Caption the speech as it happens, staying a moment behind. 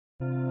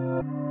Yo,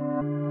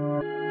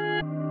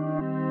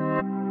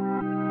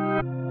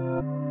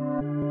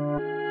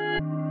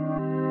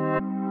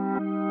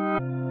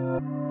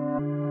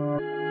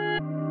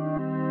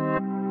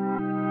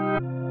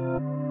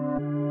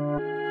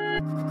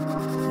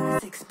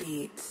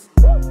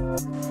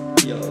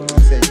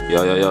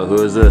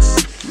 who is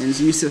this? My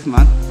name's Yusuf,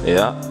 man.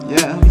 Yeah?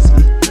 Yeah,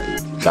 obviously.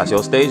 That's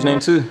your stage name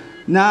too?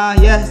 Nah,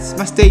 yeah, it's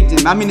my stage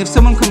name. I mean, if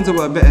someone comes up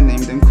with a better name,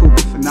 then cool,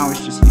 but for now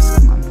it's just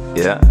Yusuf, man.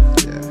 Yeah?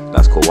 Yeah.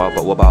 That's cool. What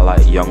about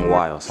like Young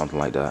Y or something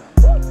like that?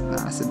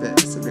 Nah, it's a bit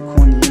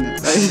corny, innit?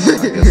 I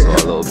guess so, a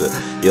little bit.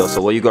 Yo, so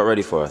what you got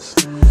ready for us?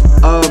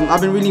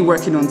 I've been really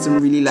working on some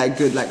really like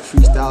good like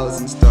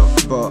freestyles and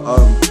stuff, but I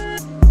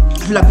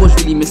feel like what's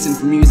really missing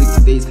from music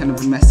today is kind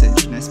of a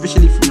message, you know,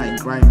 especially from like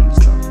grime and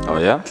stuff. Oh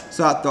yeah?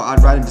 So I thought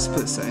I'd rather just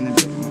put something a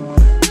bit more.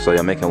 So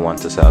you're making one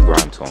to set a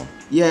grime tone?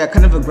 Yeah,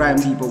 kind of a grime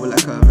beat, but with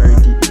like a very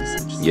deep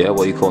message. Yeah,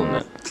 what are you calling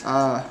it?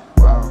 Wow,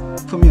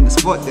 put me on the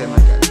spot there, my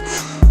guy.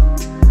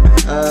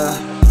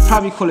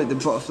 Probably call it the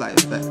butterfly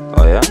effect.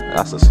 Oh yeah?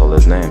 That's a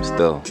solid name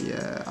still.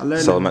 Yeah, I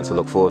learned So it. meant to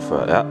look forward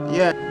for it, yeah?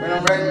 Yeah. When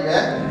I'm ready,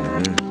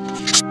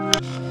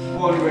 yeah?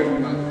 All ready,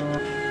 man.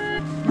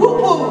 Woo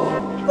woo!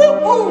 Woo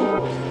woo!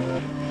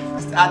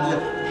 That's the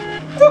ad-lib.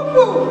 Woo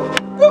woo!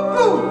 Woo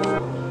woo!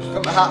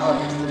 Got my hat on,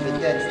 it's the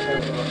big head.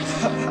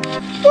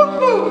 Woo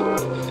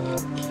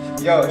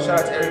woo! Yo, shout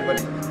out to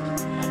everybody.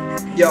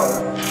 Yo,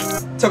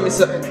 tell me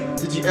something.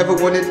 Did you ever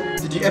want it?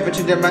 Did you ever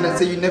treat that man and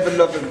say you never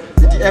love him?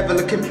 Did you ever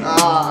look him?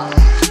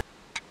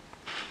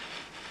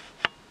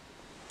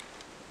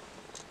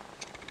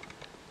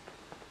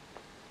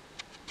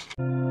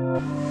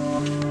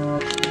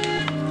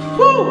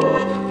 Woo!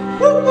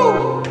 Woo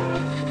woo!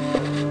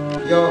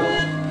 Yo,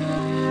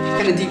 it's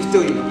kinda deep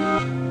still, you know.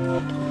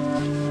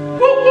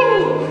 Woo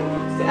woo!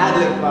 It's the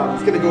ad-lib, man.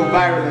 It's gonna go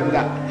viral and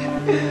that.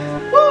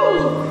 Woo!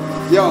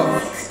 Yo,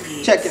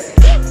 check it.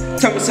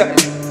 Tell me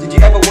something. Did you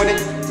ever want it?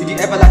 Did you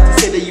ever like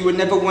to say that you would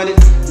never want it?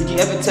 Did you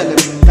ever tell him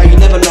that you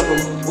never love him?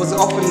 Was it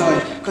offer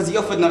nothing? Cause he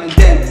offered nothing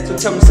then. So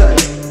tell me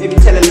something. Maybe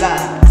tell a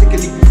lie. Take a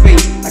leap of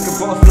faith like a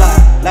butterfly.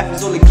 Life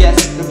is all a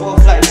guess. The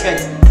butterfly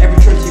effect. Every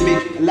choice you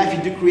make, a life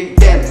you do create.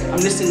 Then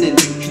I'm listening.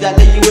 Should I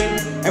let you in?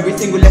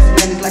 Everything with lesson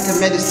and it's like a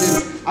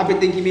medicine. I've been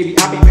thinking maybe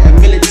I'll be a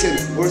militant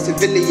or a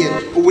civilian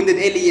or wounded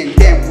alien.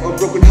 Damn, for a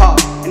broken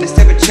heart and a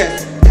severed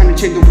chest. Time to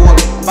change the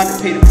world. I'm about to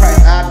pay the price.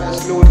 I better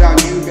slow down.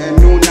 You better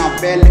know now.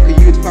 Bare liquor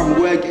youth from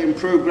we're getting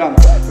programmed.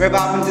 Wherever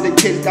happened to the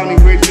kids down in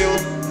Greenfield?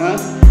 Huh?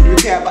 Do we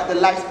care about the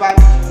lifespan?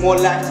 More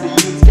life to the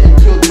youths getting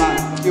killed, man.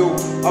 Yo,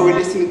 are we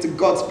listening to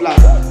God's plan?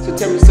 So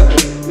tell me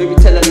something. Maybe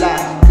tell a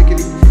lie. Take a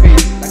leap of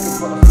faith like a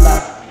butterfly.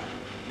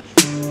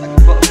 Like a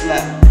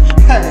butterfly.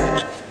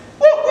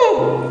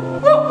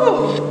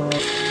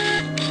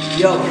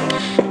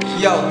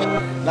 Yo,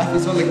 life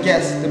is all a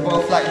guess, the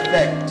butterfly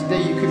effect.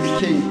 Today you could be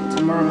king,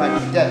 tomorrow might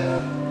be death.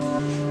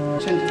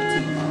 Change the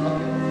tune, man,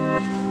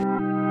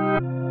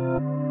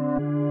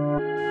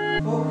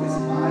 focus,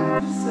 man.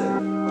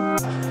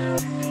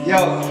 Yo,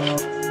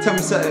 tell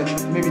me something,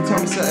 maybe tell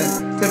me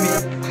something, tell me.